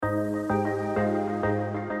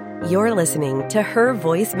You're listening to Her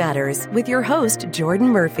Voice Matters with your host, Jordan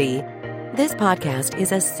Murphy. This podcast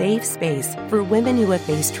is a safe space for women who have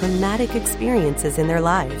faced traumatic experiences in their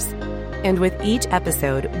lives. And with each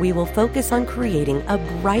episode, we will focus on creating a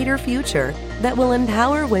brighter future that will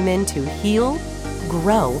empower women to heal,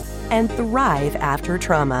 grow, and thrive after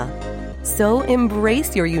trauma. So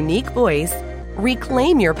embrace your unique voice,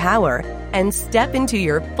 reclaim your power, and step into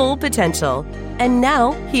your full potential. And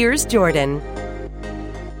now, here's Jordan.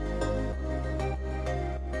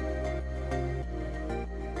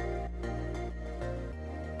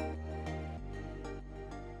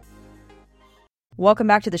 Welcome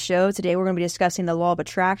back to the show. Today we're going to be discussing the law of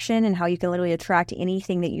attraction and how you can literally attract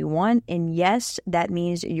anything that you want. And yes, that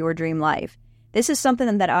means your dream life. This is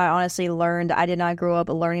something that I honestly learned. I did not grow up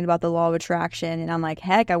learning about the law of attraction. And I'm like,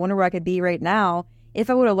 heck, I wonder where I could be right now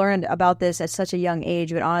if I would have learned about this at such a young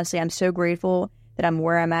age. But honestly, I'm so grateful that I'm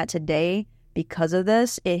where I'm at today because of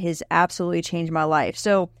this. It has absolutely changed my life.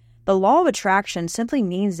 So the law of attraction simply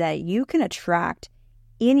means that you can attract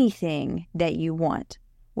anything that you want.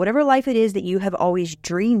 Whatever life it is that you have always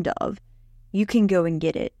dreamed of, you can go and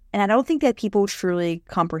get it. And I don't think that people truly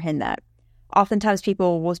comprehend that. Oftentimes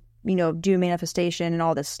people will, do manifestation and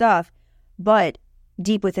all this stuff, but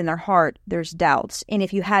deep within their heart, there's doubts. And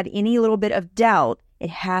if you have any little bit of doubt, it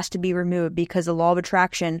has to be removed because the law of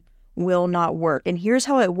attraction will not work. And here's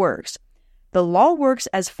how it works. The law works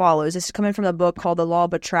as follows. This is coming from the book called The Law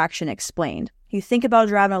of Attraction Explained. You think about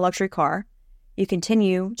driving a luxury car. You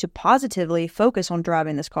continue to positively focus on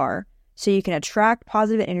driving this car so you can attract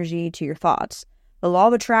positive energy to your thoughts. The law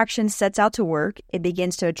of attraction sets out to work. It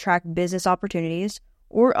begins to attract business opportunities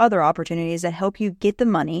or other opportunities that help you get the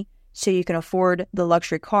money so you can afford the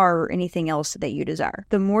luxury car or anything else that you desire.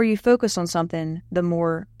 The more you focus on something, the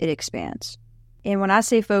more it expands. And when I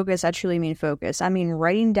say focus, I truly mean focus. I mean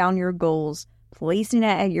writing down your goals, placing it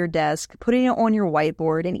at your desk, putting it on your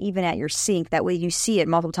whiteboard, and even at your sink. That way you see it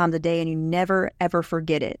multiple times a day and you never, ever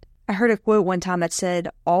forget it. I heard a quote one time that said,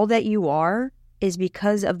 all that you are is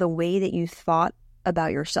because of the way that you thought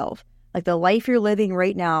about yourself. Like the life you're living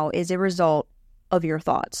right now is a result of your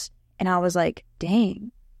thoughts. And I was like,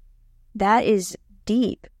 dang, that is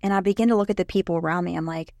deep. And I began to look at the people around me. I'm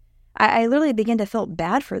like, I literally began to feel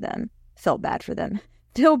bad for them.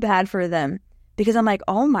 Because I'm like,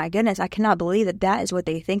 oh my goodness, I cannot believe that that is what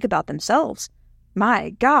they think about themselves.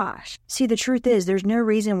 My gosh. See, the truth is there's no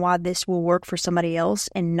reason why this will work for somebody else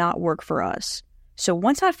and not work for us. So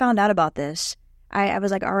once I found out about this, I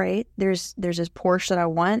was like, all right, there's this Porsche that I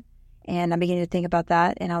want. And I began to think about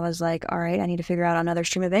that. And I was like, all right, I need to figure out another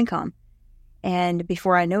stream of income. And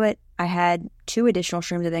before I knew it, I had 2 additional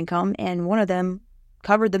streams of income. And one of them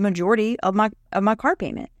covered the majority of my car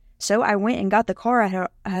payment. So I went and got the car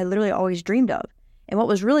I literally always dreamed of. And what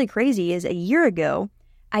was really crazy is a year ago,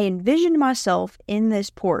 I envisioned myself in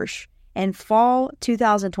this Porsche in fall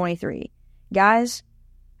 2023. Guys,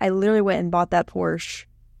 I literally went and bought that Porsche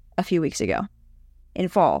a few weeks ago in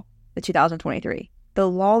fall of 2023. The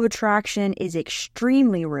law of attraction is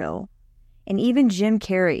extremely real. And even Jim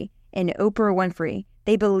Carrey and Oprah Winfrey,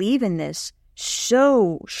 they believe in this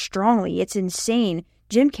so strongly. It's insane.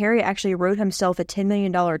 Jim Carrey actually wrote himself a $10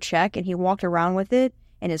 million check and he walked around with it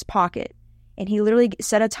in his pocket. And he literally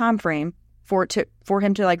set a time frame for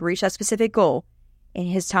him to reach that specific goal. And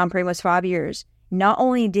his time frame was 5 years. Not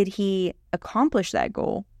only did he accomplish that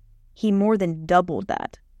goal, he more than doubled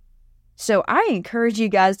that. So I encourage you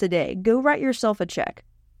guys today, go write yourself a check.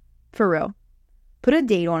 For real. Put a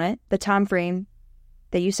date on it, the time frame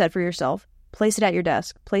that you set for yourself. Place it at your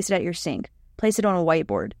desk. Place it at your sink. Place it on a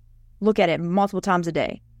whiteboard. Look at it multiple times a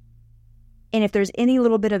day. And if there's any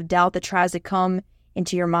little bit of doubt that tries to come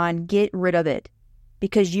into your mind, get rid of it.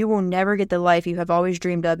 Because you will never get the life you have always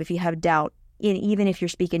dreamed of if you have doubt, and even if you're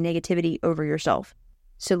speaking negativity over yourself.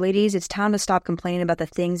 So ladies, it's time to stop complaining about the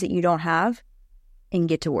things that you don't have and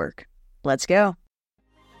get to work. Let's go.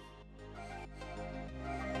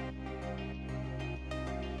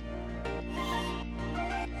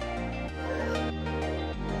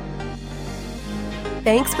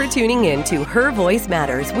 Thanks for tuning in to Her Voice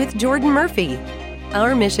Matters with Jordan Murphy.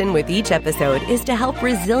 Our mission with each episode is to help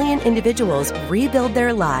resilient individuals rebuild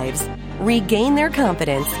their lives, regain their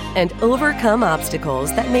confidence, and overcome obstacles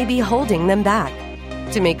that may be holding them back.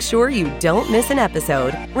 To make sure you don't miss an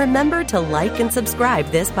episode, remember to like and subscribe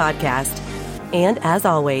this podcast. And as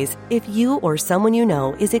always, if you or someone you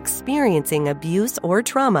know is experiencing abuse or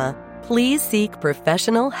trauma, please seek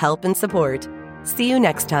professional help and support. See you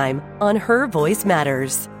next time on Her Voice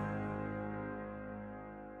Matters.